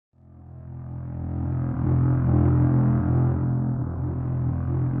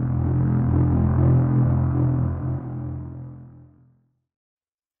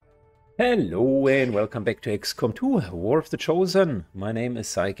Hello and welcome back to Xcom2 War of the Chosen. My name is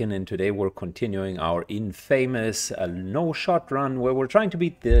Syken and today we're continuing our infamous no-shot run where we're trying to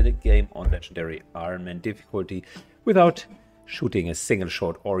beat the game on Legendary Ironman difficulty without shooting a single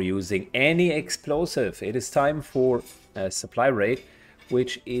shot or using any explosive. It is time for a supply raid,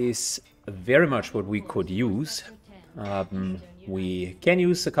 which is very much what we could use. We can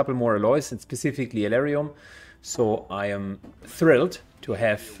use a couple more alloys and specifically Elerium, so I am thrilled to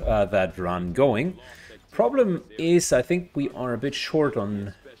have that run going. Problem is, I think we are a bit short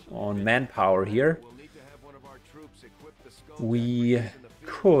on manpower here. We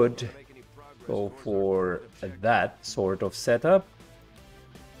could go for that sort of setup.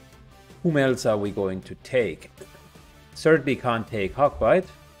 Whom else are we going to take? Certainly can't take Hawkbite.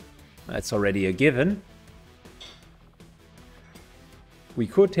 That's already a given. We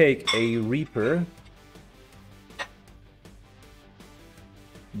could take a Reaper.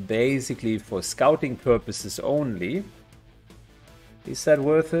 Basically for scouting purposes only. Is that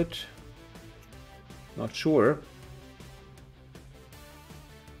worth it? Not sure.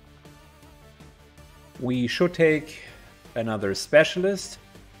 We should take another specialist.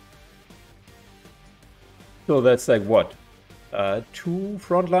 So that's like what? 2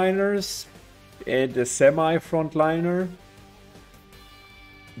 frontliners and a semi-frontliner.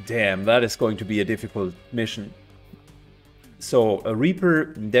 Damn, that is going to be a difficult mission. So a Reaper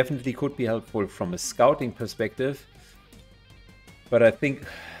definitely could be helpful from a scouting perspective. But I think,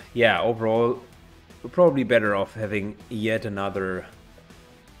 yeah, overall, we're probably better off having yet another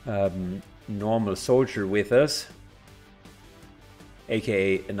normal soldier with us.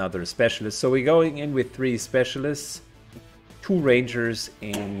 AKA another specialist. So we're going in with 3 specialists, 2 rangers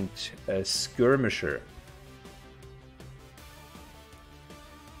and a skirmisher.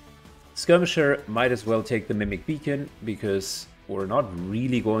 Skirmisher might as well take the Mimic Beacon, because we're not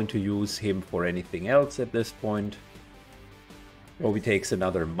really going to use him for anything else at this point. Roby takes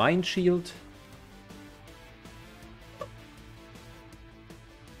another Mind Shield.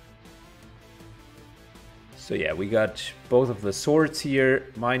 So yeah, we got both of the swords here,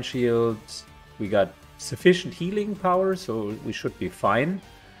 Mind Shields. We got sufficient healing power, so we should be fine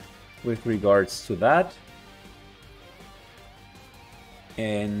with regards to that.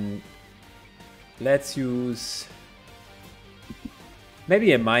 And let's use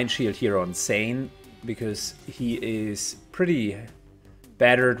maybe a Mind Shield here on Sane, because he is pretty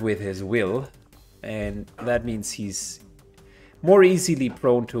battered with his will, and that means he's more easily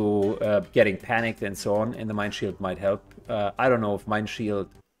prone to getting panicked and so on, and the Mind Shield might help. I don't know if Mind Shield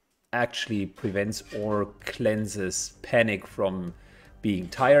actually prevents or cleanses panic from being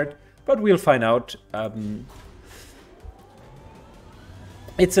tired, but we'll find out.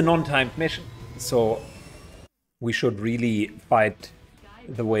 It's a non-timed mission. So we should really fight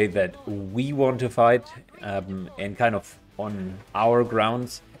the way that we want to fight, and kind of on our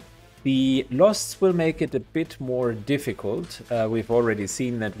grounds. The losts will make it a bit more difficult. We've already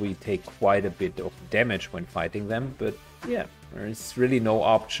seen that we take quite a bit of damage when fighting them, but yeah, there's really no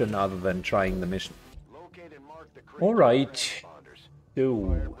option other than trying the mission. Alright,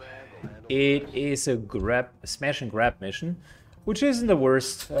 so it is a smash and grab mission, which isn't the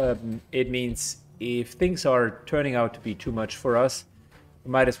worst. It means if things are turning out to be too much for us,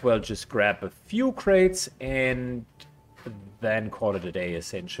 we might as well just grab a few crates and then call it a day,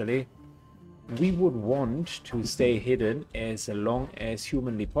 essentially. We would want to stay hidden as long as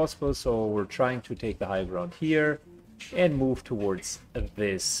humanly possible, so we're trying to take the high ground here and move towards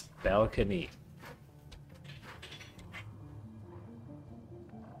this balcony.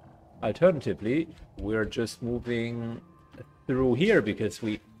 Alternatively, we're just moving through here because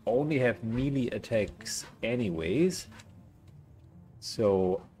we only have melee attacks anyways,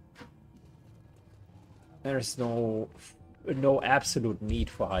 so there's no absolute need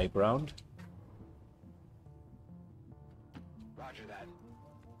for high ground. Roger that.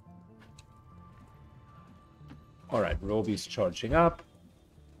 All right, Roby's charging up.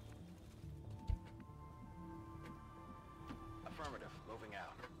 Affirmative. Moving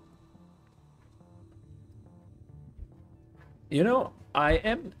out. You know, I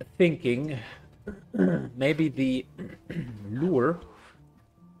am thinking maybe the lure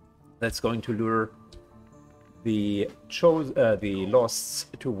that's going to lure the losts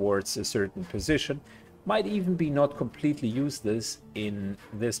towards a certain position might even be not completely useless in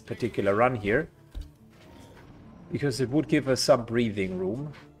this particular run here, because it would give us some breathing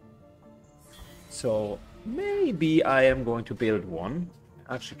room. So maybe I am going to build one,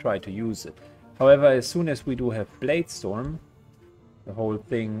 actually try to use it. However, as soon as we do have Blade Storm, the whole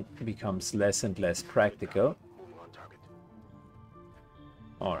thing becomes less and less practical.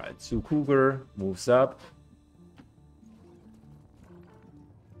 Alright, Cougar moves up.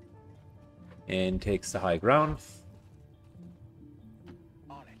 And takes the high ground.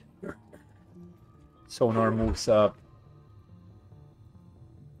 On it. Sonar moves up.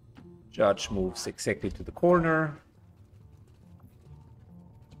 Judge moves exactly to the corner.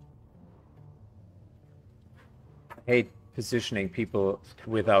 I hate positioning people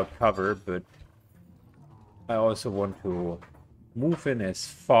without cover, but I also want to move in as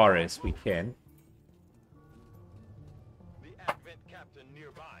far as we can. The Advent captain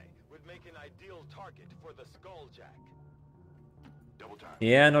nearby would make an ideal target for the Skulljack. Double time.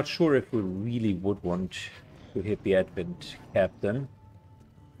 Yeah, not sure if we really would want to hit the Advent captain.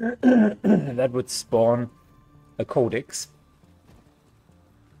 That would spawn a codex.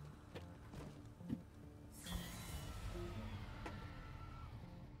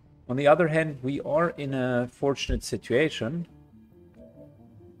 On the other hand, we are in a fortunate situation.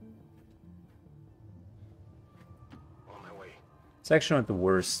 On my way. It's actually not the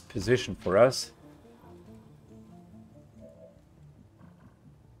worst position for us.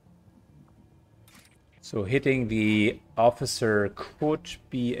 So hitting the officer could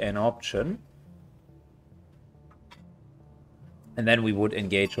be an option. And then we would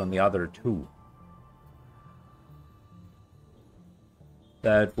engage on the other two.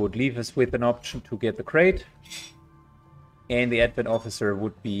 That would leave us with an option to get the crate. And the Advent officer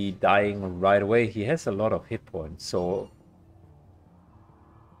would be dying right away. He has a lot of hit points, so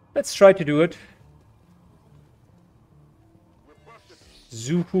let's try to do it.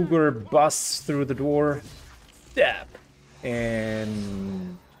 Cougar busts through the door. Stab.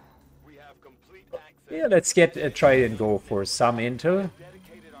 And We have complete access. yeah, let's try and go for some intel.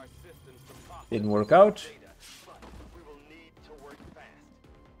 Dedicated our systems to process Didn't work out. data, but we will need to work fast.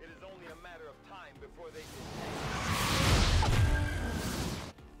 It is only a matter of time before they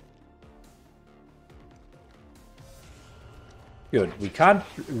Good. We can't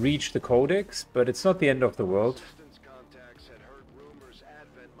reach the codex, but it's not the end of the world. Resistance contacts had heard rumors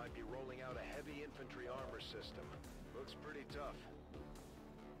Advent might be rolling out a heavy infantry armor system. Looks pretty tough.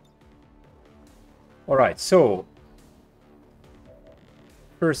 Alright, so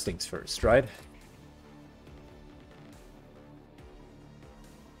first things first, right?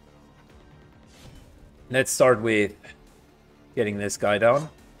 Let's start with getting this guy down.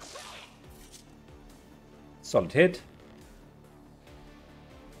 Solid hit.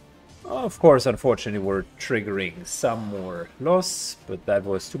 Of course, unfortunately, we're triggering some more loss, but that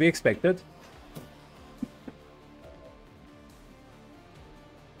was to be expected.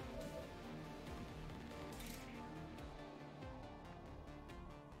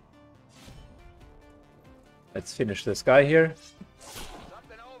 Let's finish this guy here.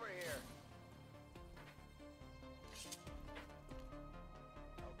 Something over here.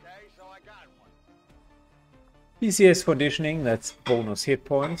 Okay, so I got one. PCS conditioning, that's bonus hit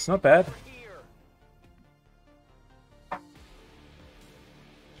points, not bad. Here.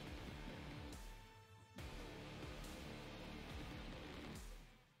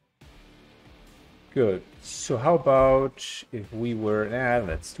 Good. So how about if we were... Nah,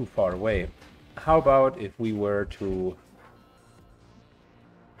 that's too far away. How about if we were to...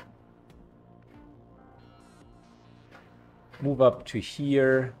 move up to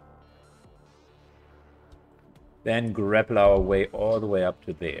here, then grapple our way all the way up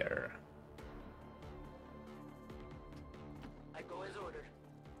to there. I go as ordered.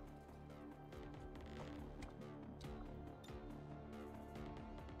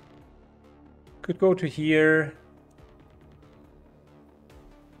 Could go to here,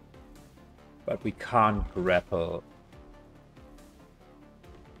 but we can't grapple.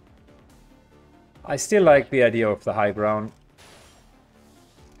 I still like the idea of the high ground.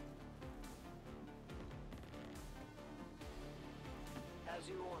 As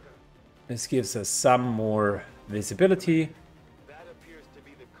you order. This gives us some more visibility. That appears to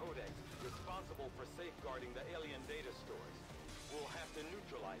be the codex responsible for safeguarding the alien data stores. We'll have to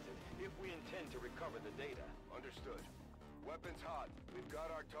neutralize it if we intend to recover the data. Understood. Weapons hot. We've got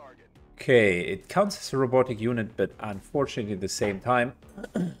our target. Okay, it counts as a robotic unit, but unfortunately at the same time,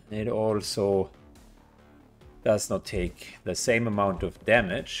 it also does not take the same amount of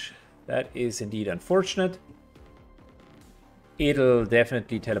damage. That is indeed unfortunate. It'll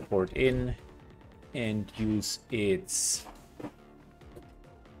definitely teleport in and use its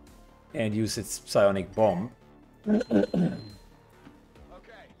psionic bomb. Okay.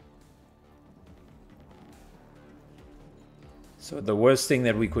 So the worst thing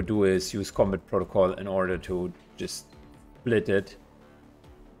that we could do is use combat protocol in order to just split it.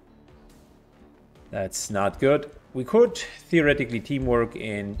 That's not good. We could theoretically teamwork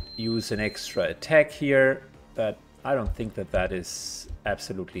and use an extra attack here, but I don't think that that is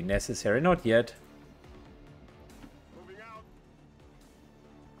absolutely necessary. Not yet.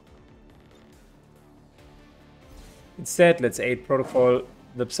 Instead, let's aid protocol.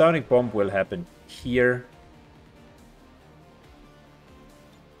 The psionic bomb will happen here.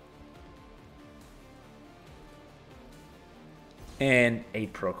 And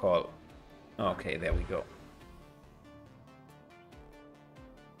aid protocol. Okay, there we go.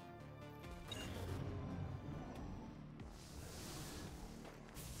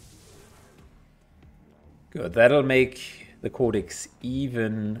 Good, that'll make the codex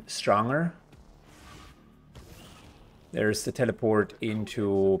even stronger. There's the teleport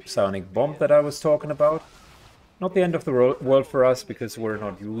into psionic bomb that I was talking about. Not the end of the world for us, because we're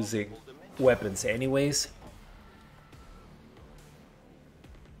not using weapons anyways.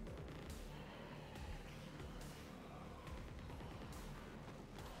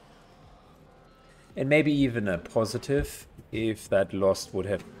 And maybe even a positive if that Lost would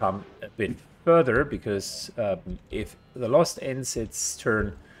have come a bit further, because if the Lost ends its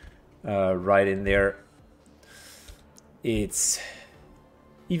turn right in there, it's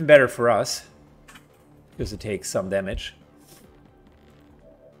even better for us, because it takes some damage.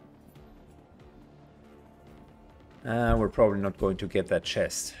 We're probably not going to get that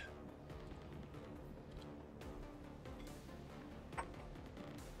chest.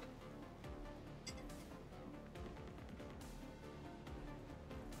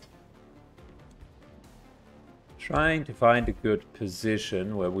 Trying to find a good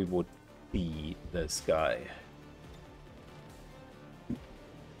position where we would see this guy.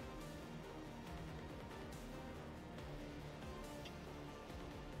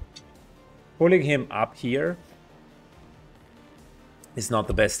 Pulling him up here is not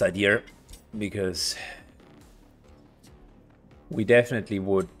the best idea, because we definitely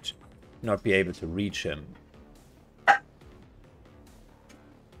would not be able to reach him.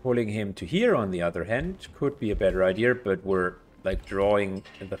 Pulling him to here, on the other hand, could be a better idea, but we're like drawing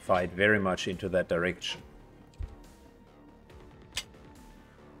the fight very much into that direction.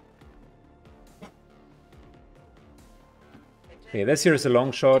 Okay, this here is a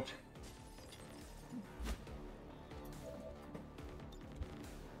long shot.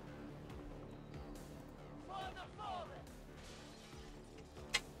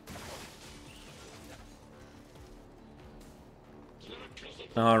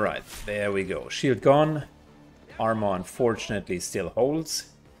 Alright, there we go. Shield gone. Armor unfortunately still holds.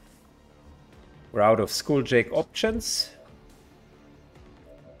 We're out of Skulljack options.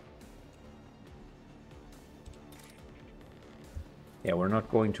 Yeah, we're not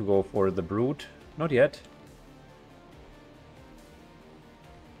going to go for the Brute. Not yet.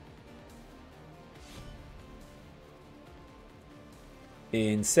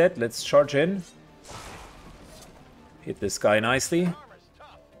 Instead, let's charge in. Hit this guy nicely.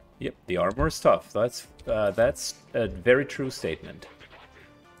 Yep, the armor is tough. That's a very true statement.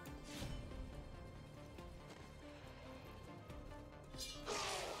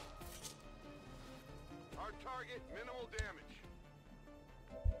 Our target, minimal damage.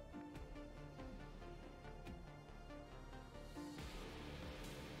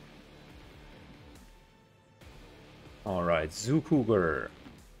 All right, Zukuger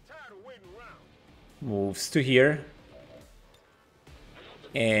moves to here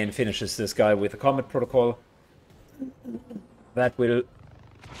and finishes this guy with a combat protocol. That will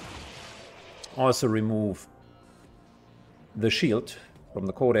also remove the shield from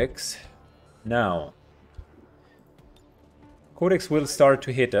the Codex. Now, Codex will start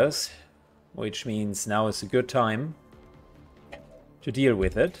to hit us, which means now is a good time to deal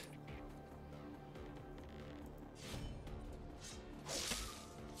with it.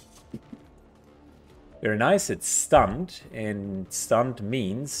 Very nice, it's stunned, and stunned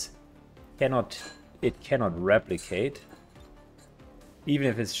means it cannot replicate, even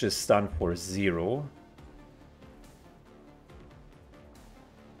if it's just stunned for 0.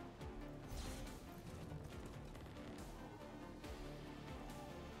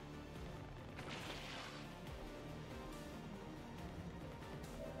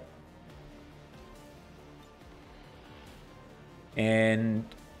 And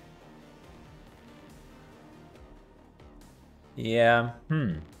yeah, I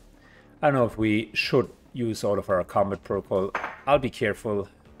don't know if we should use all of our combat protocol. I'll be careful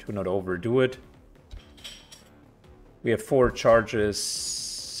to not overdo it. We have 4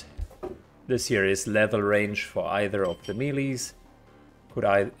 charges. This here is level range for either of the melees.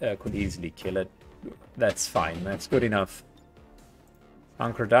 Could easily kill it. That's fine. That's good enough.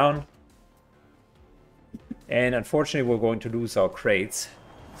 Hunker down. And unfortunately, we're going to lose our crates.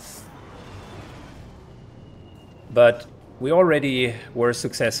 But we already were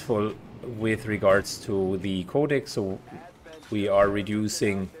successful with regards to the codex, so we are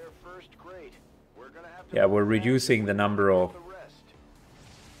reducing... Yeah, we're reducing the number of...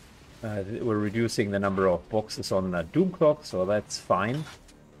 we're reducing the number of boxes on that Doom Clock, so that's fine.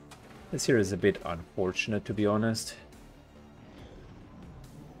 This here is a bit unfortunate, to be honest.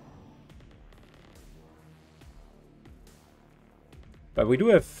 But we do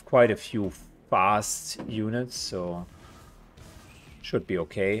have quite a few fast units, so should be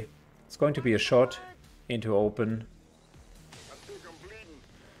okay. It's going to be a shot into open.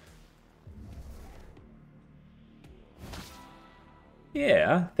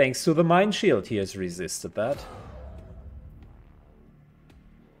 Yeah, thanks to the Mind Shield, he has resisted that.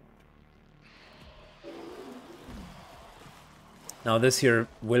 Now this here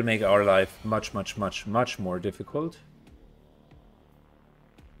will make our life much more difficult.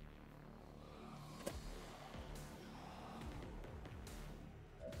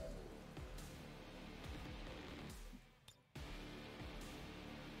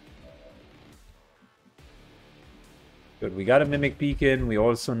 Good, we got a Mimic Beacon. We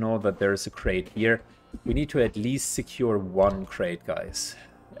also know that there's a crate here. We need to at least secure one crate, guys.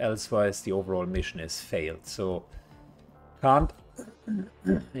 Elsewise, the overall mission is failed. So, can't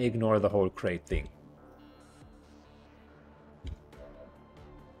ignore the whole crate thing.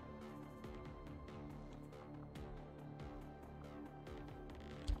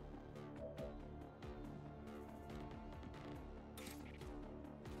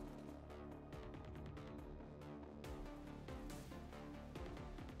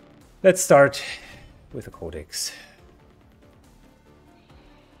 Let's start with the codex.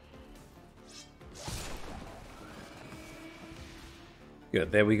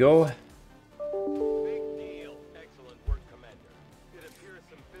 Good, there we go. Big deal. Excellent work, Commander. It appears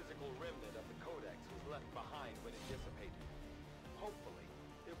some physical remnant of the Codex was left behind when it dissipated. Hopefully,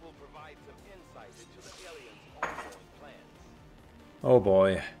 it will provide some insight into the aliens' ongoing plans. Oh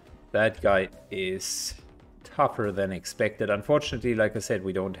boy, that guy is tougher than expected. Unfortunately, like I said,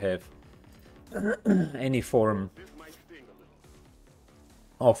 we don't have any form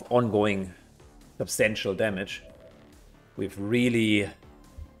of ongoing substantial damage. We've really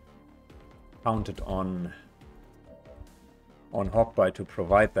counted on Hawkeye to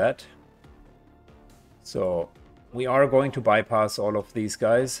provide that. So we are going to bypass all of these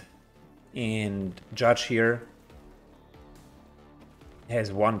guys, and Judge here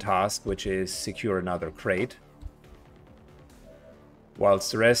has one task, which is secure another crate,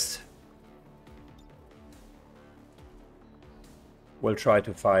 whilst the rest will try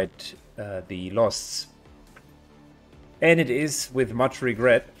to fight the Losts. And it is with much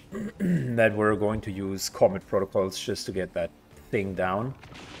regret that we're going to use Comet protocols just to get that thing down.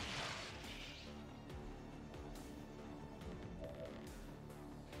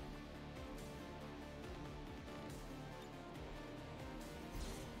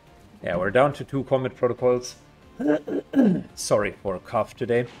 Yeah, we're down to 2 Comet protocols. Sorry for a cough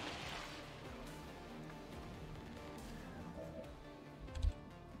today.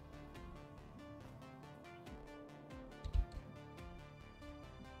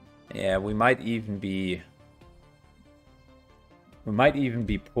 Yeah, we might even be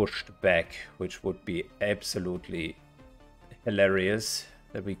pushed back, which would be absolutely hilarious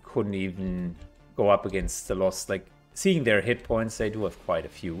that we couldn't even go up against the Lost. Like, seeing their hit points, they do have quite a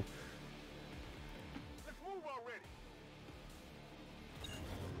few. Let's move already.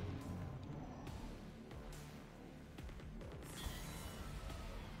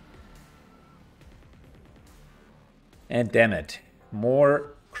 And damn it,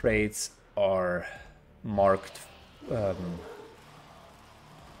 more crates are marked to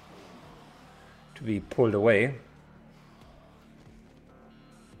be pulled away.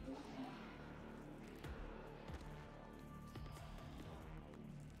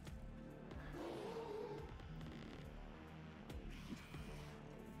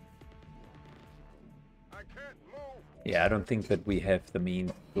 I can't move. Yeah, I don't think that we have the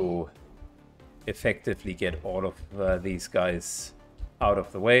means to effectively get all of these guys out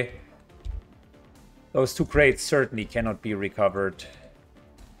of the way. Those 2 crates certainly cannot be recovered.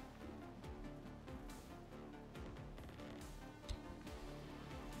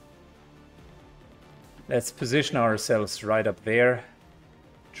 Let's position ourselves right up there,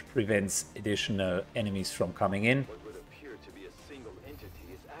 which prevents additional enemies from coming in. What would appear to be a single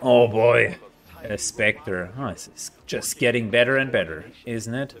entity is Oh boy, a Spectre. Oh, this is just getting better and better,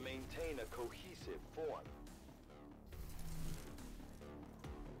 isn't it? to maintain a cohesive form.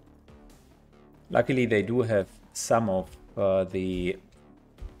 Luckily, they do have some of the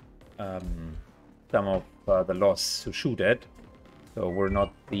loss to shoot at, so we're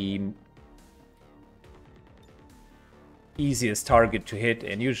not the easiest target to hit,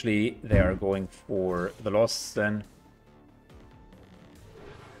 and usually they are going for the loss then.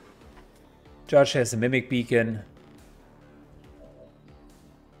 Judge has a mimic beacon.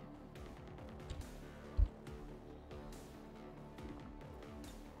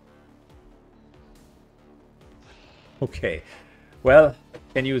 Okay, well,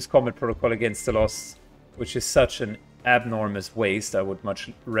 can use Combat Protocol against the Lost, which is such an abnormous waste. I would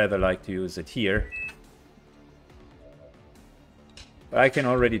much rather like to use it here. But I can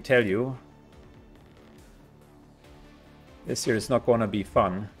already tell you, this year is not gonna be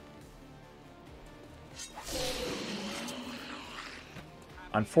fun.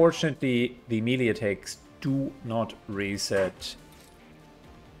 Unfortunately, the melee attacks do not reset.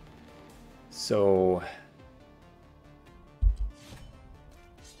 So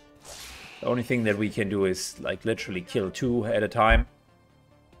the only thing that we can do is like literally kill 2 at a time.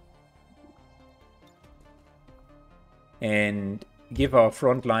 And give our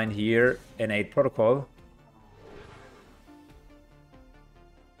front line here an 8 protocol.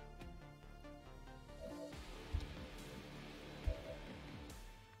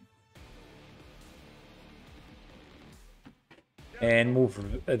 And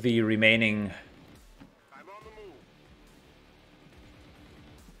move the remaining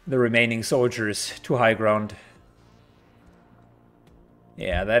soldiers to high ground.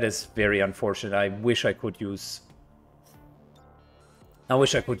 Yeah, that is very unfortunate. I wish I could use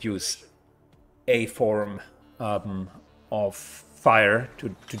a form of fire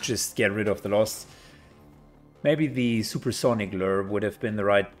to just get rid of the loss. Maybe the supersonic lure would have been the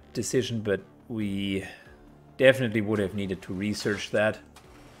right decision, but we definitely would have needed to research that.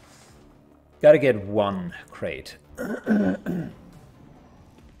 Gotta get 1 crate.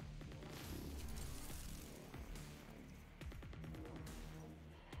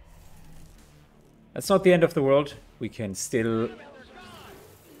 That's not the end of the world. We can still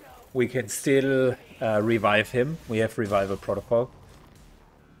revive him. We have revival protocol.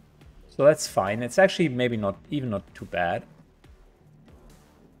 So that's fine. It's actually maybe not too bad.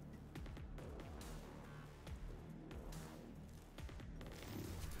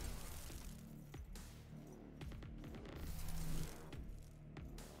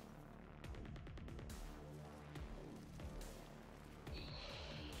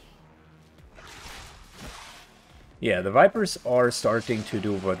 Yeah, the Vipers are starting to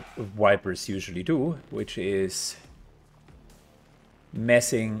do what Vipers usually do, which is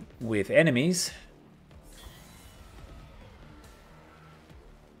messing with enemies.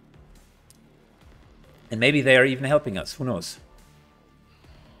 And maybe they are even helping us, who knows?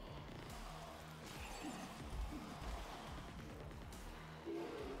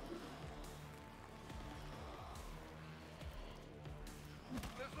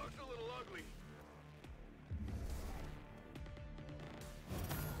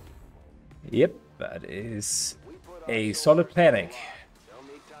 Yep, that is a solid panic.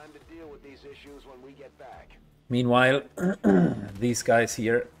 Meanwhile, these guys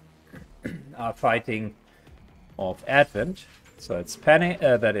here are fighting off Advent, so it's panic.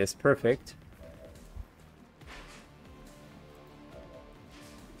 That is perfect.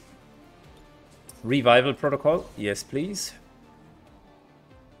 Revival protocol, yes please.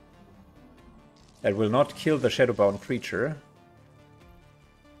 That will not kill the shadowbound creature.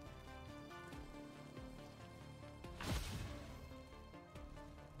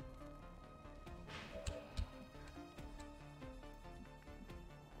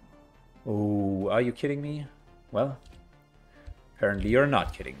 Oh, are you kidding me? Well, apparently you're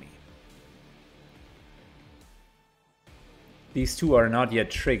not kidding me. These 2 are not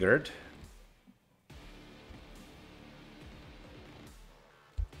yet triggered.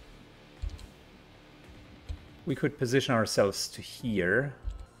 We could position ourselves to here.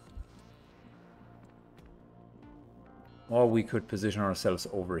 Or we could position ourselves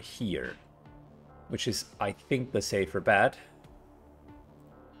over here, which is, I think, the safer bet.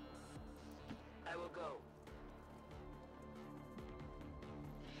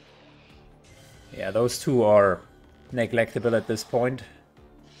 Yeah, those 2 are neglectable at this point.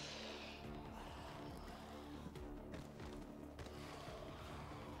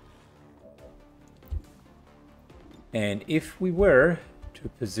 And if we were to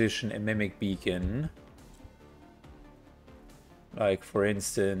position a mimic beacon, like for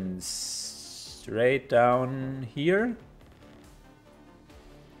instance straight down here,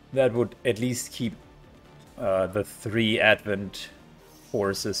 that would at least keep the 3 Advent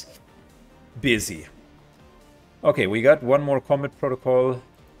forces busy. Okay, we got one more combat protocol.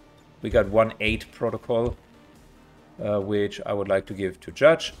 We got 1-8 protocol, which I would like to give to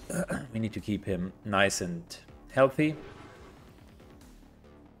Judge. We need to keep him nice and healthy.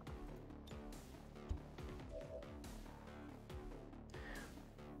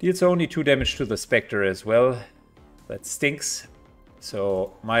 Deals only 2 damage to the Spectre as well. That stinks.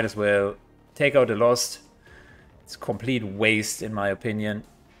 So might as well take out the Lost. It's complete waste in my opinion.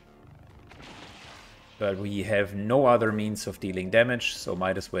 But we have no other means of dealing damage, so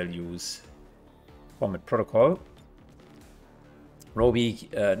might as well use Combat Protocol. Roby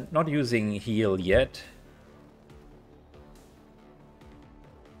not using heal yet.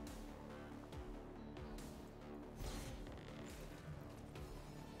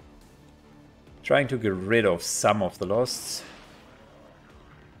 Trying to get rid of some of the Losts.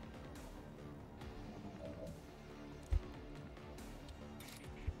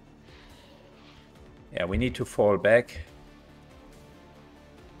 Yeah, we need to fall back.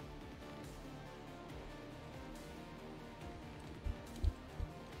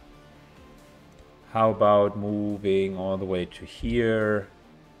 How about moving all the way to here?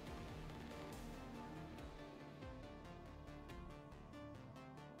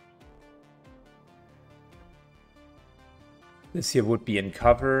 This here would be in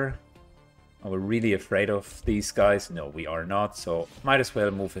cover. Are we really afraid of these guys? No, we are not, so might as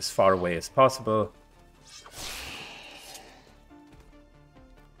well move as far away as possible.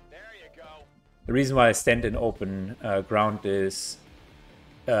 There you go. The reason why I stand in open ground is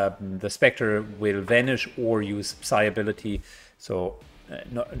the Spectre will vanish or use Psi ability, so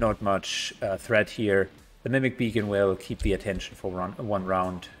not much threat here. The Mimic Beacon will keep the attention for one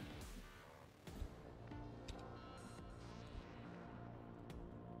round.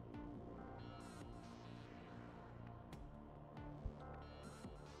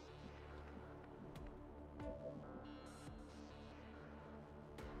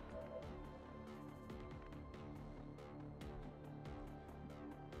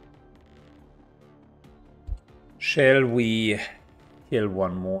 Shall we kill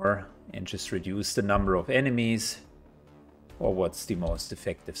one more and just reduce the number of enemies? Or what's the most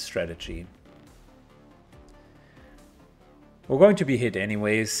effective strategy? We're going to be hit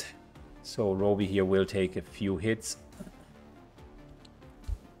anyways, so Roby here will take a few hits.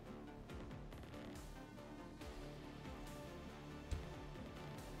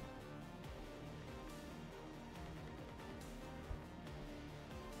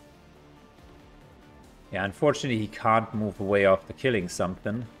 Yeah, unfortunately he can't move away after killing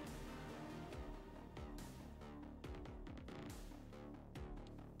something.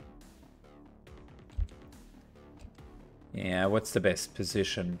 Yeah, what's the best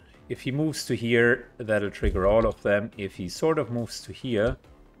position? If he moves to here, that'll trigger all of them. If he sort of moves to here,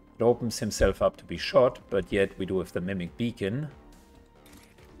 it opens himself up to be shot, but yet we do have the Mimic Beacon.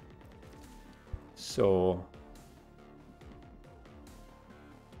 So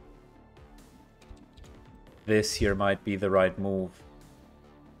this here might be the right move.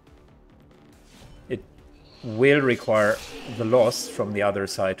 It will require the Lost from the other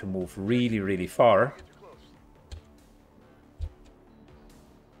side to move really, really far.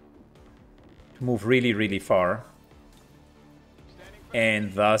 To move really, really far.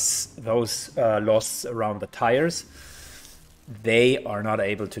 And thus, those Losts around the tires, they are not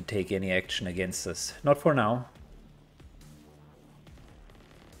able to take any action against us. Not for now.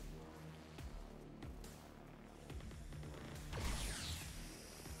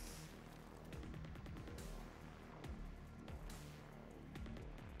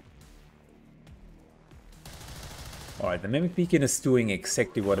 Alright, the Mimic Beacon is doing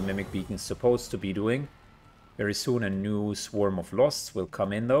exactly what a Mimic Beacon is supposed to be doing. Very soon a new swarm of Losts will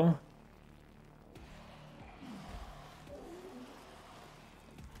come in though.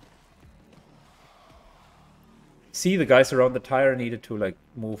 See, the guys around the tire needed to like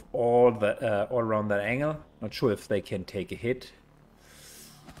move all around that angle. Not sure if they can take a hit.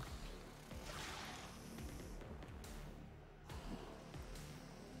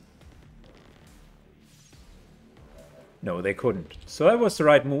 No, they couldn't. So that was the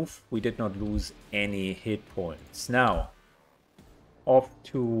right move. We did not lose any hit points. Now, off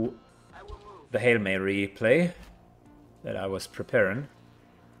to the Hail Mary play that I was preparing,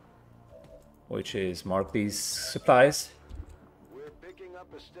 which is mark these supplies. We're picking up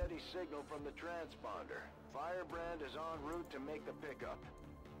a steady signal from the transponder. Firebrand is en route to make the pickup.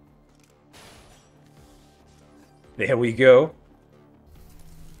 There we go.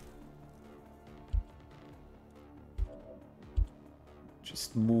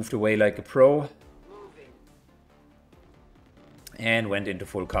 Just moved away like a pro. and went into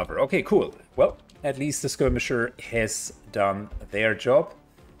full cover. Okay, cool. Well, at least the skirmisher has done their job.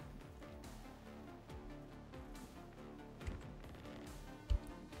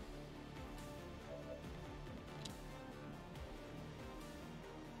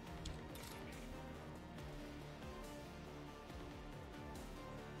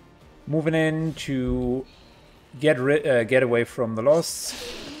 Moving in to get away from the loss.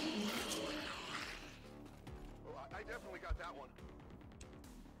 Oh, I definitely got that one.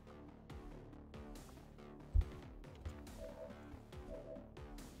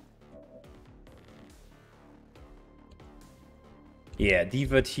 Yeah,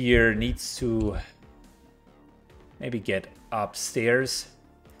 Divot here needs to maybe get upstairs.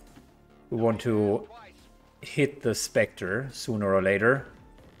 We want to hit the Spectre sooner or later.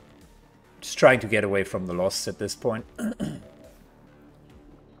 Just trying to get away from the loss at this point.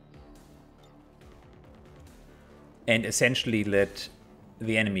 And essentially let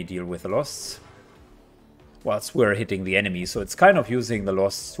the enemy deal with the loss whilst we're hitting the enemy. So it's kind of using the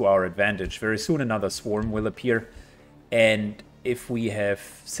loss to our advantage. Very soon another swarm will appear. And if we have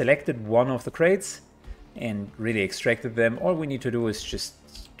selected one of the crates and really extracted them, all we need to do is just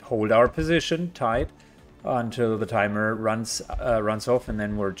hold our position tight until the timer runs off, and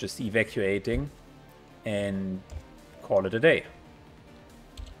then we're just evacuating and call it a day.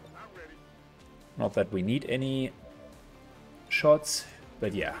 Not that we need any shots,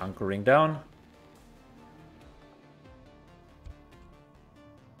 but yeah, hunkering down.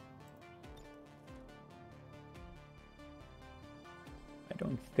 I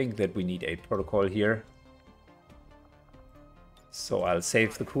don't think that we need a protocol here, so I'll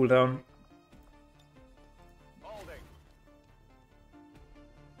save the cooldown.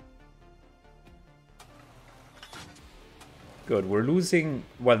 Good, we're losing,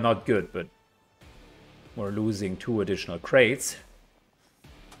 well, not good, but we're losing 2 additional crates.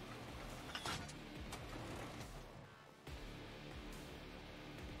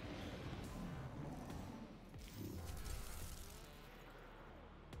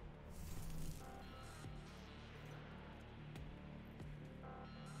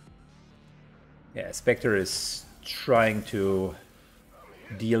 Yeah, Spectre is trying to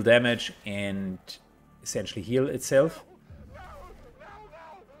deal damage and essentially heal itself.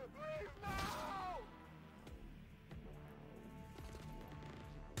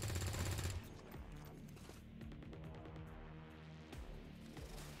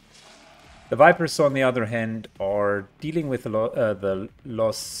 The Vipers, on the other hand, are dealing with the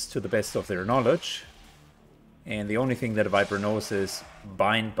loss to the best of their knowledge. And the only thing that a Viper knows is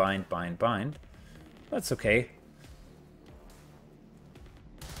bind, bind, bind, bind. That's okay.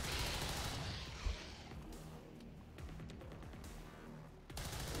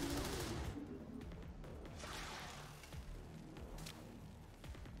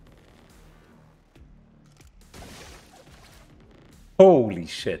 Holy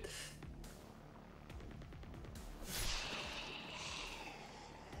shit.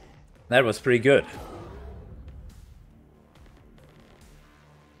 That was pretty good.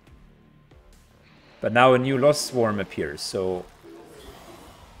 But now a new Lost Swarm appears, so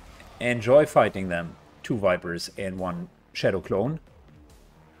enjoy fighting them. 2 Vipers and 1 Shadow Clone.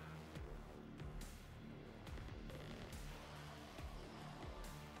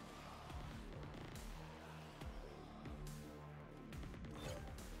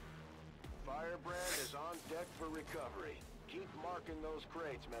 Firebrand is on deck for recovery. Keep marking those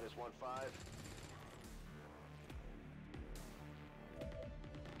crates, Menace 1-5.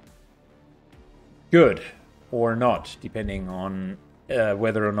 Good, or not, depending on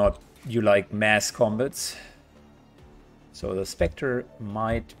whether or not you like mass combats. So the Spectre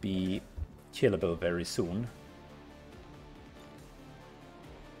might be killable very soon.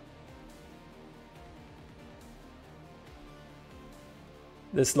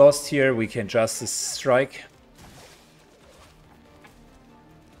 This lost here, we can Justice Strike.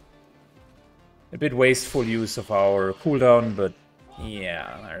 A bit wasteful use of our cooldown, but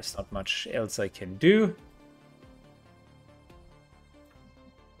yeah, there's not much else I can do.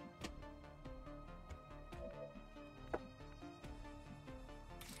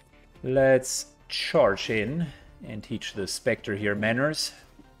 Let's charge in and teach the Spectre here manners.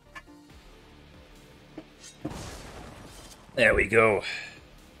 There we go.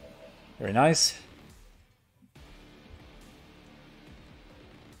 Very nice.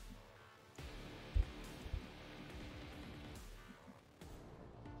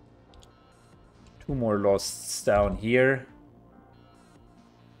 Two more losts down here.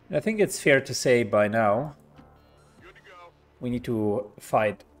 I think it's fair to say by now we need to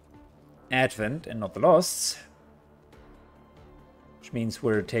fight Advent and not the Losts. which means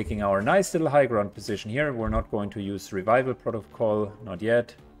we're taking our nice little high ground position here. We're not going to use revival protocol, not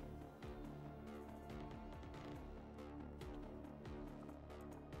yet.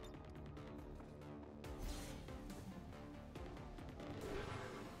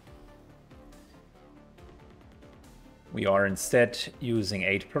 We are instead using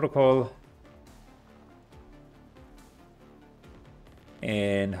 8 protocol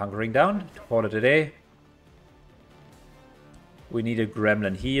and hunkering down to call it a day. We need a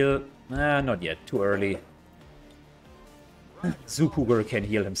gremlin heal. Not yet, too early. Zookuger can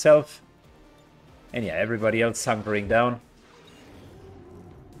heal himself. And yeah, everybody else hunkering down.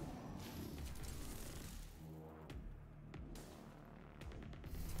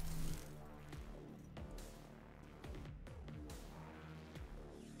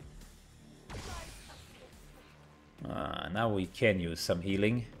 Now we can use some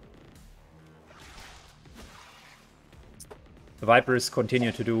healing. The Vipers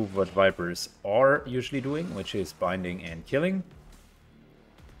continue to do what Vipers are usually doing, which is binding and killing.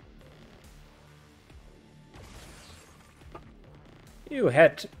 You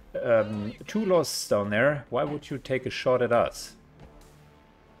had 2 losses down there. Why would you take a shot at us?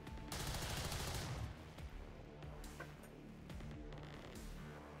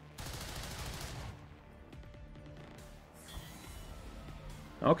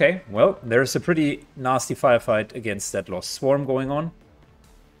 Okay, well, there's a pretty nasty firefight against that Lost Swarm going on.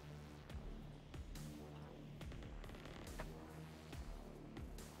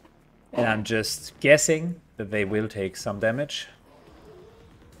 And I'm just guessing that they will take some damage.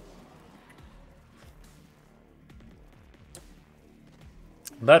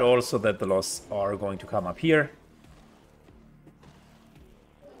 But also that the Losts are going to come up here.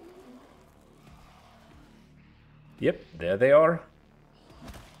 Yep, there they are.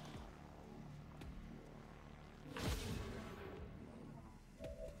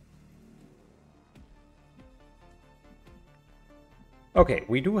 Okay,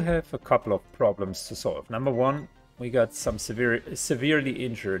 we do have a couple of problems to solve. Number one, we got some severely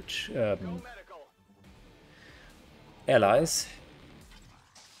injured allies.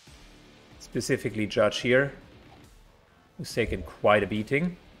 Specifically Judge here, who's taken quite a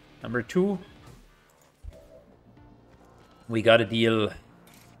beating. Number two, we got to deal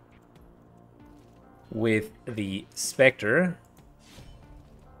with the Spectre.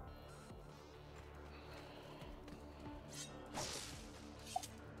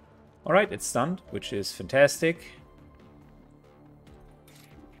 Alright, it's stunned, which is fantastic.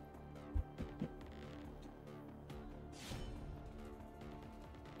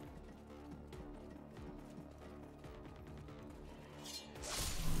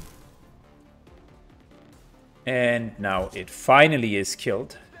 And now it finally is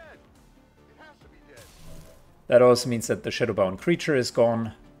killed. That also means that the Shadowbound creature is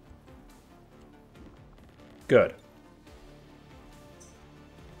gone. Good.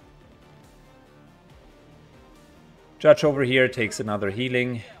 Judge over here takes another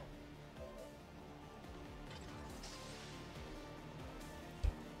healing.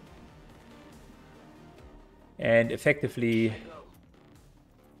 And effectively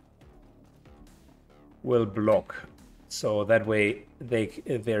will block. So that way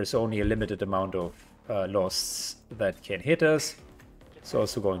there's only a limited amount of loss that can hit us. It's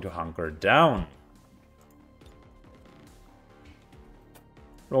also going to hunker down.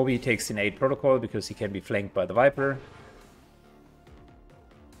 Roby takes in 8 protocol because he can be flanked by the Viper.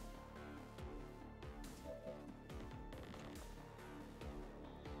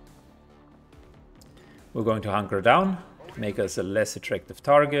 We're going to hunker down to make us a less attractive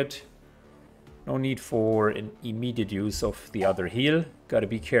target. No need for an immediate use of the other heal. Gotta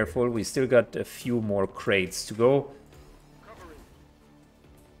be careful, we still got a few more crates to go.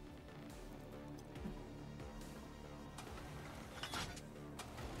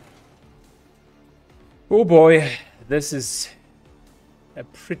 Oh boy, this is a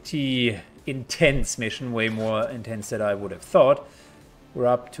pretty intense mission, way more intense than I would have thought. We're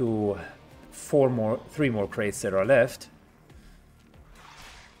up to 3 more crates that are left.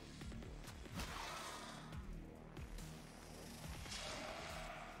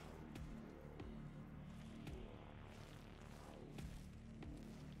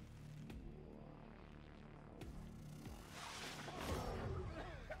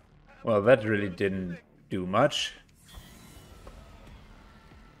 Well, that really didn't do much.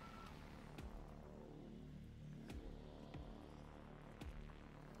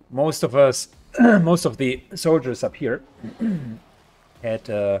 Most of us, most of the soldiers up here had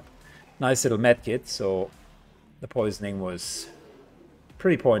a nice little medkit, so the poisoning was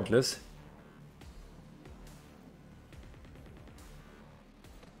pretty pointless.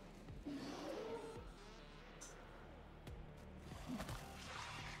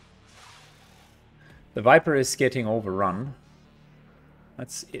 The Viper is getting overrun.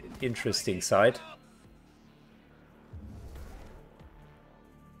 That's an interesting sight.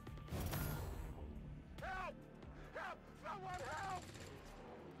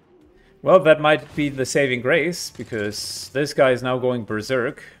 Well, that might be the saving grace, because this guy is now going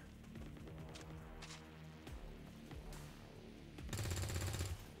berserk.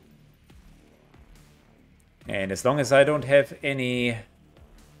 And as long as I don't have any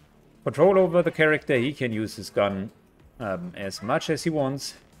control over the character, he can use his gun as much as he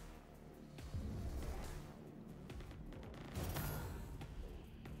wants.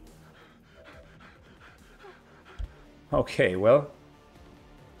 Okay, well.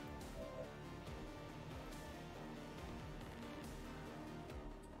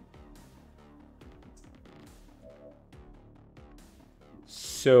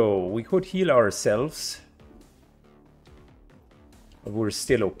 So, we could heal ourselves. But we're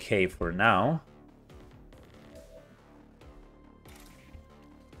still okay for now.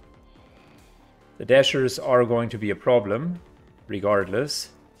 The dashers are going to be a problem, regardless.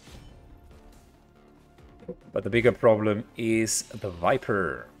 But the bigger problem is the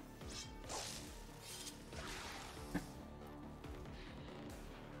Viper.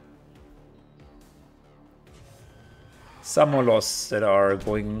 Some more loss that are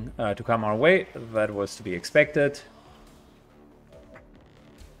going to come our way. That was to be expected.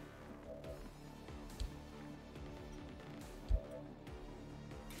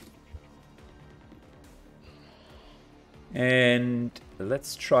 And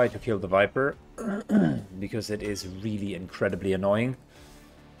let's try to kill the Viper, because it is really incredibly annoying.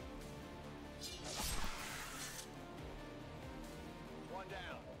 One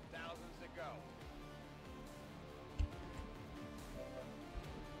down. Thousands to go.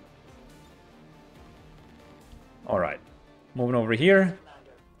 Alright, moving over here.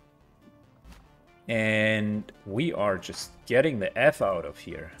 And we are just getting the F out of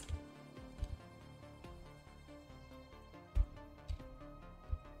here.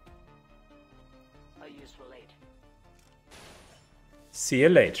 See you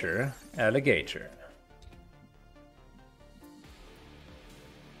later, alligator.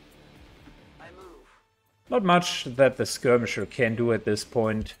 I move. Not much that the skirmisher can do at this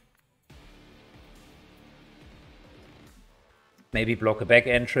point. Maybe block a back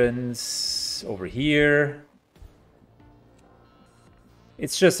entrance over here.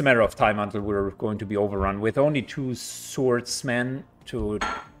 It's just a matter of time until we're going to be overrun with only 2 swordsmen to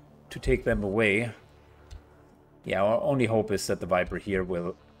take them away. Yeah, our only hope is that the Viper here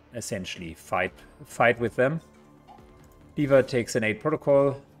will essentially fight with them. Diva takes an 8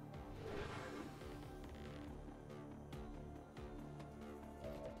 protocol.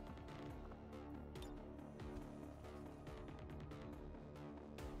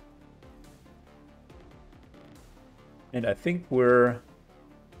 And I think we're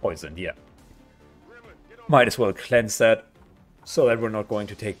poisoned, yeah. Might as well cleanse that, so that we're not going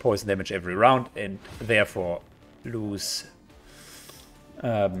to take poison damage every round, and therefore lose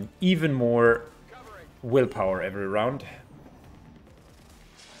even more willpower every round.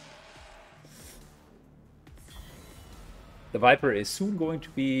 The Viper is soon going to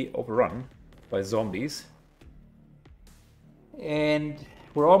be overrun by zombies. And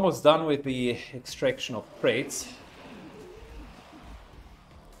we're almost done with the extraction of crates.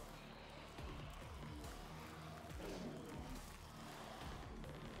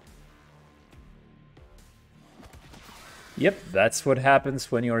 Yep, that's what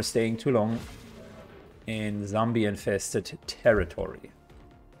happens when you're staying too long in zombie-infested territory.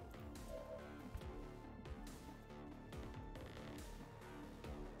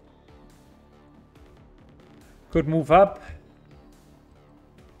 Could move up.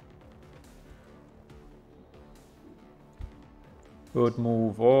 Could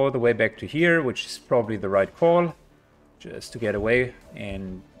move all the way back to here, which is probably the right call. Just to get away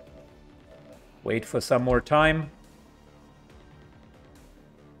and wait for some more time.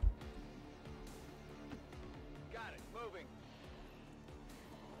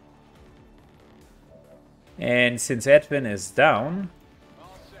 And since Edwin is down,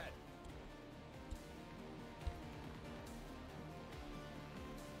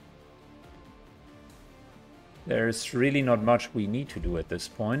 there's really not much we need to do at this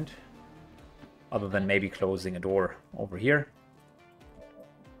point, other than maybe closing a door over here.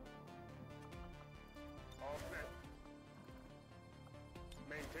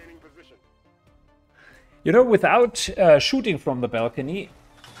 Maintaining position. You know, without shooting from the balcony,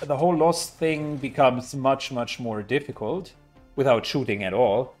 the whole lost thing becomes much more difficult without shooting at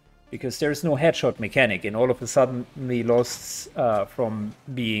all, because there's no headshot mechanic, and all of a sudden the losts from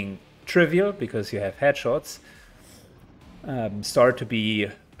being trivial because you have headshots, start to be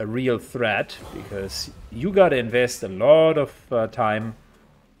a real threat, because you gotta invest a lot of time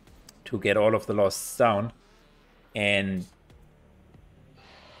to get all of the losts down, and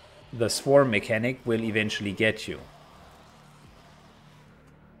the swarm mechanic will eventually get you.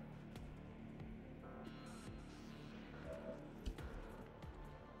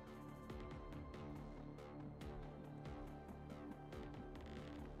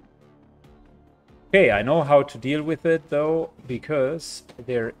 Okay, I know how to deal with it though, because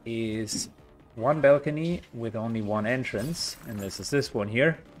there is one balcony with only one entrance, and this is this one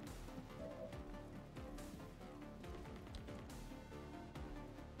here.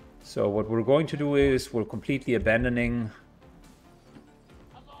 So what we're going to do is we're completely abandoning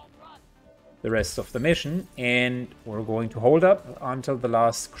the rest of the mission, and we're going to hold up until the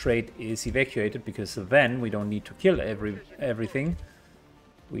last crate is evacuated, because then we don't need to kill everything.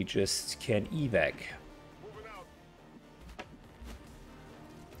 We just can evac.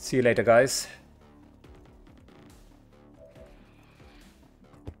 See you later, guys.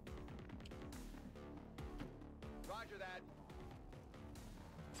 Roger that.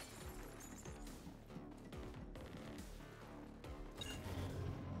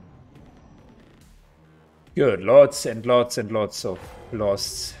 Good, lots and lots and lots of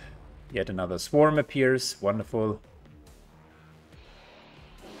losts. Yet another swarm appears, wonderful.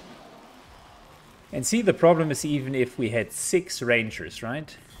 And see, the problem is, even if we had 6 rangers,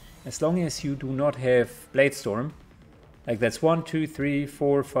 right? As long as you do not have Bladestorm, like that's 1, 2, 3,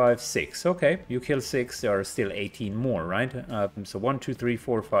 4, 5, 6. Okay, you kill 6, there are still 18 more, right? So 1, 2, 3,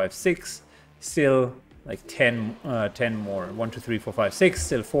 4, 5, 6, still like 10 more. 1, 2, 3, 4, 5, 6,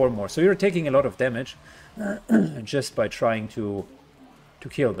 still 4 more. So you're taking a lot of damage just by trying to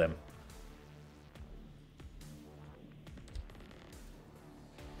kill them.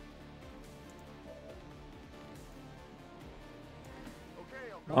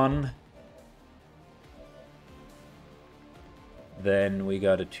 One. Then we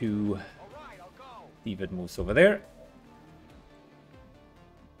got a 2. David moves over there.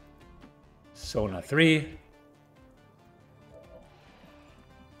 Sona 3.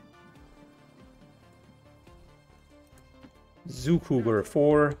 Zookuger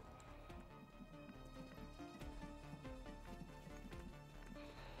 4.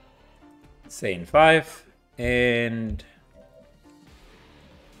 Sane 5. And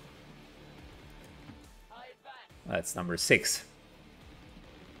that's number 6.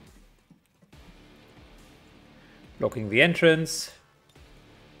 Blocking the entrance.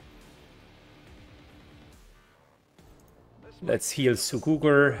 Let's heal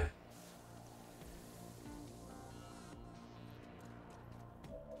Sukuger.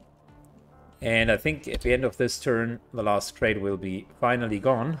 And I think at the end of this turn, the last trade will be finally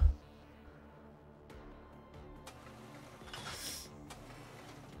gone.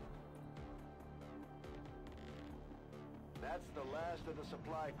 That's the last of the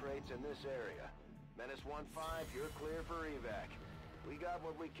supply crates in this area. Menace 1-5, you're clear for evac. We got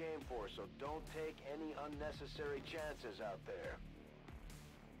what we came for, so don't take any unnecessary chances out there.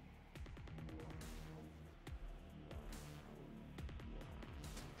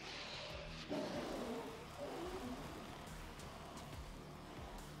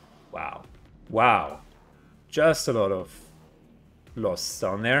 Wow. Wow. Just a lot of loss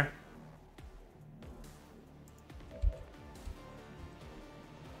down there.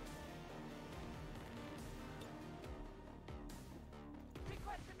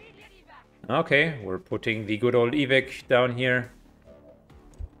 Okay, we're putting the good old evac down here.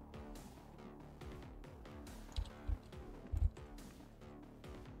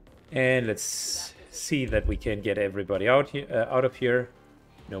 And let's see that we can get everybody out of here.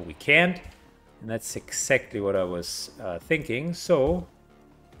 No, we can't. And that's exactly what I was thinking. So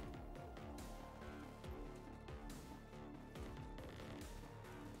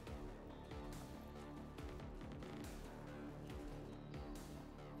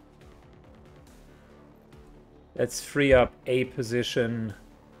let's free up a position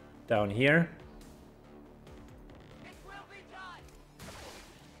down here. It will be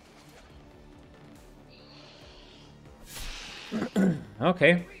done.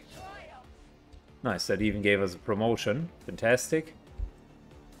 Okay. Nice, that even gave us a promotion. Fantastic.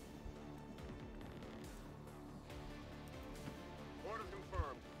 Order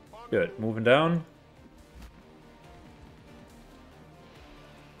confirmed. Good, moving down.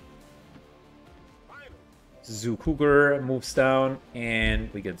 Zookuger moves down,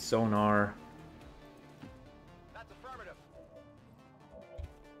 and we get sonar. That's affirmative.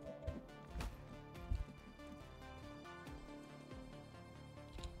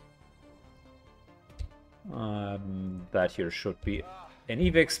 that here should be an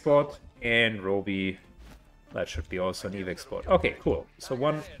evac spot, and Roby, that should be also an evac spot. Okay, cool. So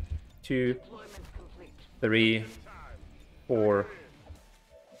 1, 2, 3, 4,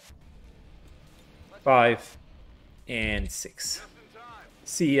 5, and 6.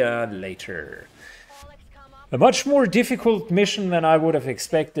 See ya later. A much more difficult mission than I would have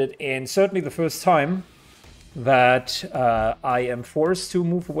expected, and certainly the first time that I am forced to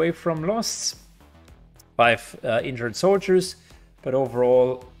move away from Lost. 5 injured soldiers, but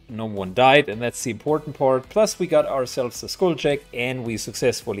overall no one died, and that's the important part. Plus we got ourselves a skull check, and we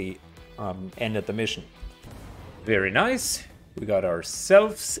successfully ended the mission. Very nice. We got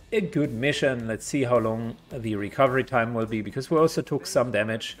ourselves a good mission. Let's see how long the recovery time will be, because we also took some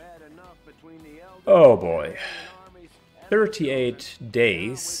damage. Oh boy. 38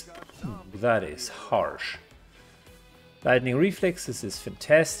 days. That is harsh. Lightning reflexes is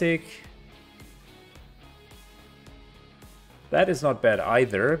fantastic. That is not bad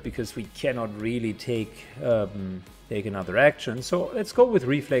either, because we cannot really take another action. So let's go with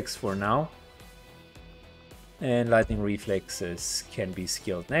reflex for now. And lightning reflexes can be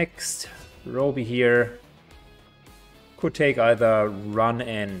skilled next. Roby here could take either run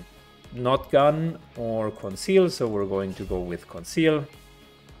and not gun or conceal, so we're going to go with conceal.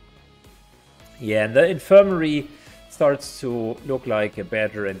 Yeah, and the infirmary starts to look like a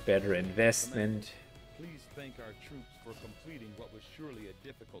better and better investment. Please thank our troops for completing what was surely a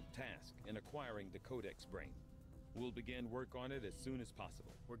difficult task in acquiring the Codex brain. We'll begin work on it as soon as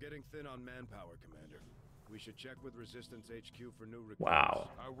possible. We're getting thin on manpower, Commander. We should check with Resistance HQ for new recruits. Wow.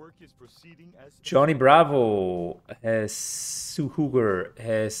 Our work is proceeding as Johnny Bravo has Suhuger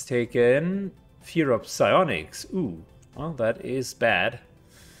has taken Fear of Psionics. Ooh, well, that is bad.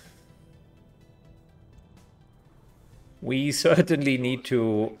 We certainly need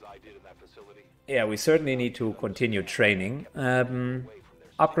to, yeah, we certainly need to continue training.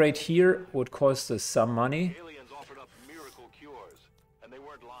 Upgrade here would cost us some money.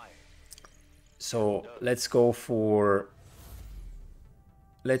 So let's go for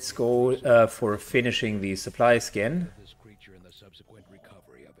finishing the supply scan.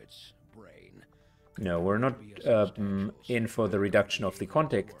 No, we're not in for the reduction of the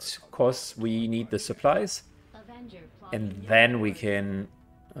contact costs. We need the supplies, and then we can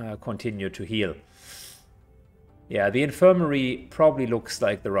continue to heal. Yeah, the infirmary probably looks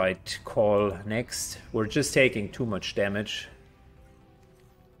like the right call next. We're just taking too much damage.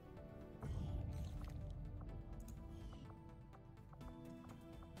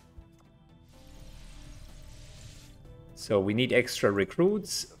 So we need extra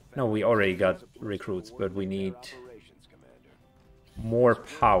recruits. No, we already got recruits, but we need more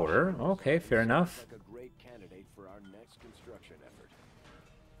power. Okay, fair enough.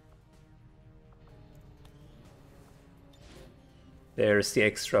 There's the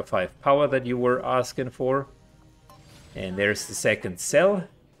extra 5 power that you were asking for. And there's the second cell,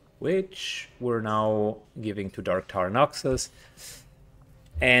 which we're now giving to Dark Tar Noxus.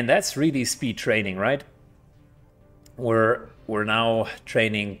 And that's really speed training, right? We're now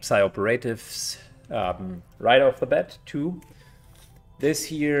training Psi operatives right off the bat too. This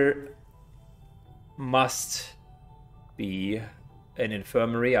here must be an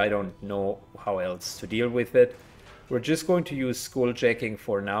infirmary. I don't know how else to deal with it. We're just going to use skull jacking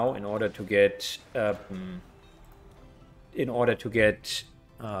for now in order to get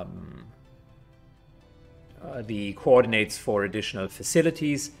the coordinates for additional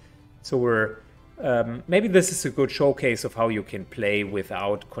facilities. So we're maybe this is a good showcase of how you can play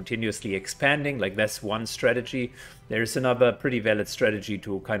without continuously expanding. Like, that's one strategy. There's another pretty valid strategy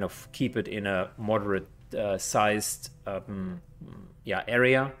to kind of keep it in a moderate sized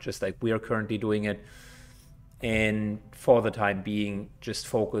area, just like we are currently doing it. And for the time being, just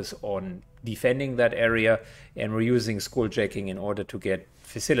focus on defending that area. And we're using skull jacking in order to get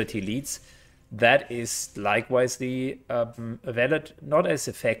facility leads. That is likewise valid, not as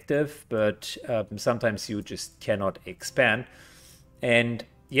effective, but sometimes you just cannot expand. And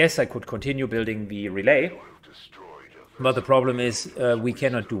yes, I could continue building the relay, but the problem is we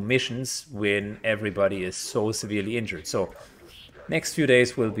cannot do missions when everybody is so severely injured. So next few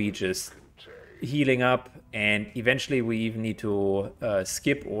days will be just healing up, and eventually we even need to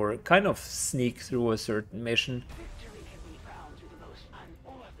skip or kind of sneak through a certain mission.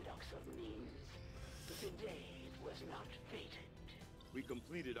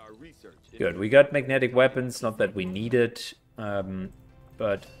 Good, we got magnetic weapons, not that we need it,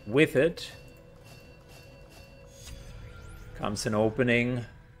 but with it comes an opening.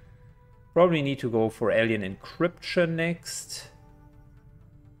 Probably need to go for alien encryption next.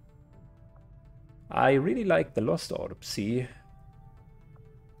 I really like the Lost Autopsy.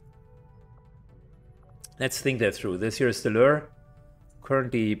 Let's think that through. This here is the lure.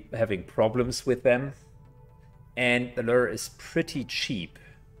 Currently having problems with them. And the lure is pretty cheap.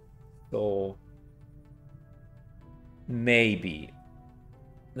 So maybe.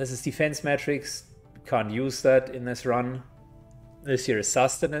 This is defense metrics. Can't use that in this run. This here is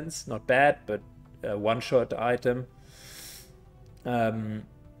sustenance. Not bad, but a one-shot item.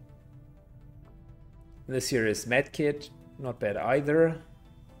 This here is medkit. Not bad either.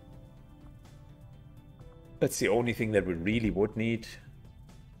 That's the only thing that we really would need.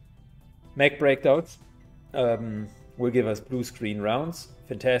 Mech breakouts will give us blue screen rounds.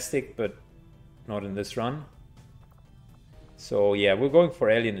 Fantastic, but not in this run. So yeah, we're going for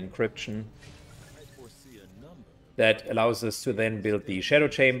alien encryption. That allows us to then build the shadow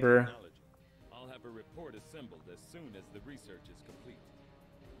chamber. I'll have a report assembled as soon as the research is complete.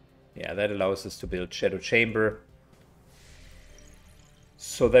 Yeah, that allows us to build shadow chamber.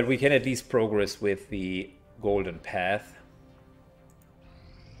 So that we can at least progress with the golden path.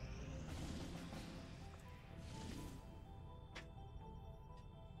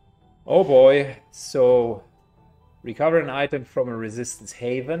 Oh boy, so recover an item from a resistance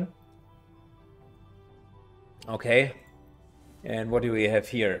haven. Okay, and what do we have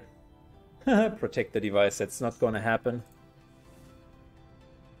here? Protect the device, that's not gonna happen.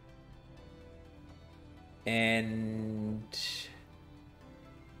 And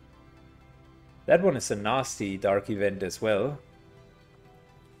that one is a nasty dark event as well.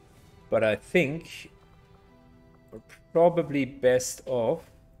 But I think we're probably best off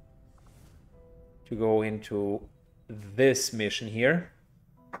to go into this mission here.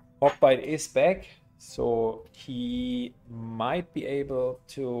 Hawkbite is back, so he might be able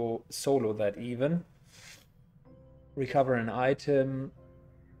to solo that even. Recover an item.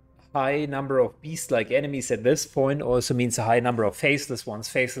 High number of beast-like enemies at this point also means a high number of faceless ones.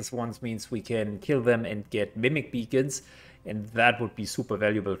 Faceless ones means we can kill them and get mimic beacons, and that would be super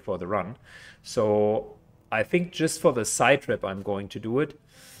valuable for the run. So I think just for the side trip I'm going to do it.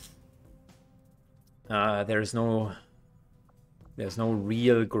 There's no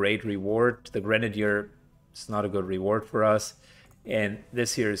real great reward. The Grenadier is not a good reward for us, and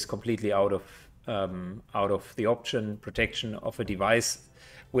this here is completely out of the option. Protection of a device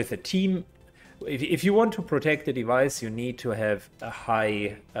with a team. If you want to protect the device, you need to have a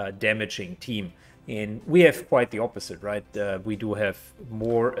high damaging team, and we have quite the opposite, right? We do have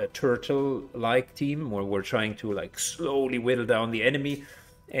more a turtle-like team where we're trying to like slowly whittle down the enemy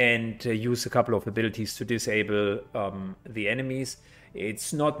and use a couple of abilities to disable the enemies.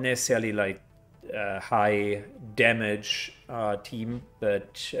 It's not necessarily like a high damage team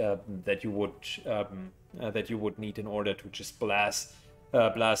that you would need in order to just blast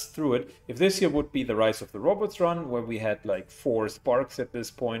through it. If this here would be the Rise of the Robots run, where we had like 4 sparks at this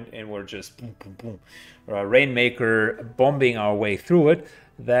point and we're just boom, boom, boom, Rainmaker bombing our way through it,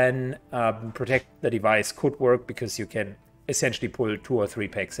 then protect the device could work, because you can essentially pull 2 or 3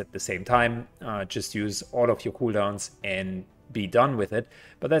 packs at the same time. Just use all of your cooldowns and be done with it.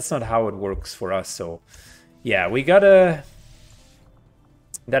 But that's not how it works for us. So yeah, we gotta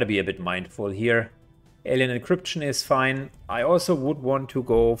be a bit mindful here. Alien encryption is fine. I also would want to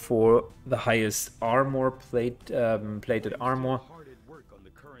go for the highest armor plated armor,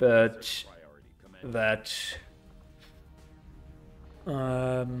 but that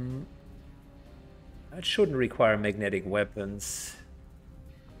shouldn't require magnetic weapons.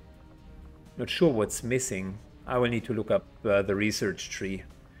 Not sure what's missing. I will need to look up the research tree.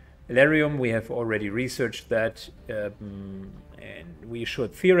 Elerium, we have already researched that, and we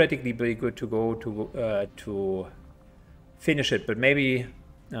should theoretically be good to go to finish it, but maybe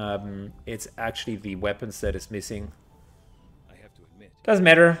it's actually the weapons that is missing. I have to admit, Doesn't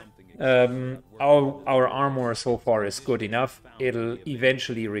matter. Our armor so far is good enough. It'll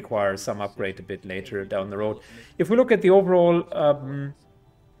eventually require some upgrade a bit later down the road. If we look at the overall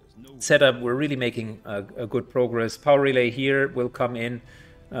setup, we're really making a good progress. Power relay here will come in.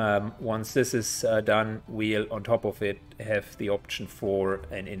 Once this is done, we'll on top of it have the option for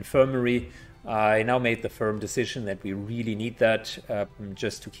an infirmary. I now made the firm decision that we really need that,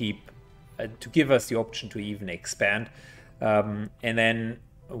 just to give us the option to even expand. And then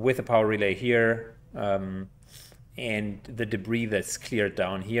with the power relay here and the debris that's cleared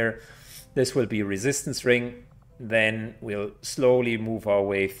down here, this will be resistance ring. Then we'll slowly move our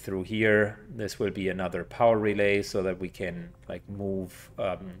way through here. This will be another power relay so that we can like move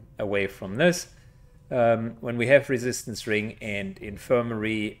away from this. When we have resistance ring and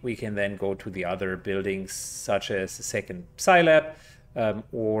infirmary, we can then go to the other buildings, such as the second psi lab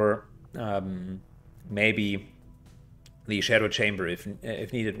or maybe the shadow chamber if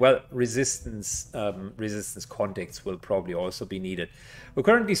needed. Well, resistance contacts will probably also be needed. We're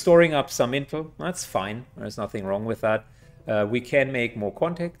currently storing up some info. That's fine. There's nothing wrong with that. We can make more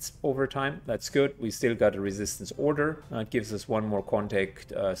contacts over time. That's good. We still got a resistance order. It gives us one more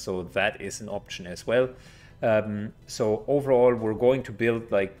contact, so that is an option as well. So overall, we're going to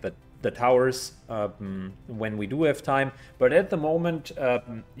build like the towers when we do have time, but at the moment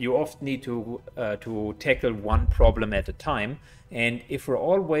you often need to tackle one problem at a time, and if we're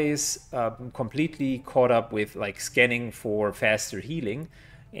always completely caught up with like scanning for faster healing,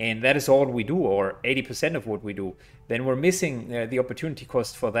 and that is all we do, or 80% of what we do, then we're missing the opportunity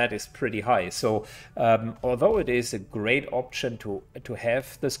cost for that is pretty high. So although it is a great option to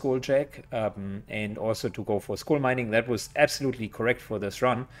have the Skulljack and also to go for skull mining, that was absolutely correct for this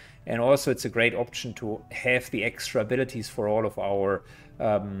run. And also it's a great option to have the extra abilities for all of our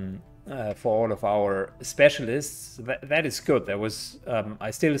specialists. That is good. That was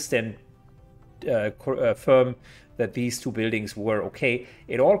I still stand firm that these two buildings were okay.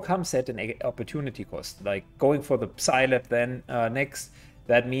 It all comes at an opportunity cost. Like going for the Psi Lab then next,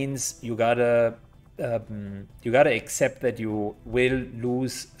 that means you gotta accept that you will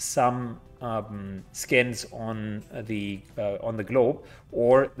lose some scans on the globe,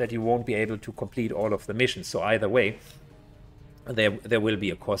 or that you won't be able to complete all of the missions. So either way, there will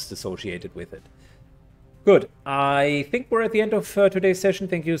be a cost associated with it. Good. I think we're at the end of today's session.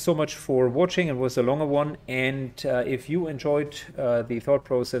 Thank you so much for watching. It was a longer one. And if you enjoyed the thought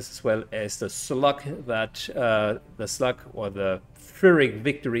process as well as the slug or the Pyrrhic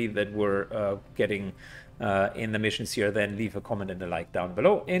victory that we're getting in the missions here, then leave a comment and a like down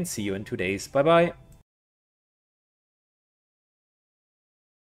below, and see you in 2 days. Bye bye.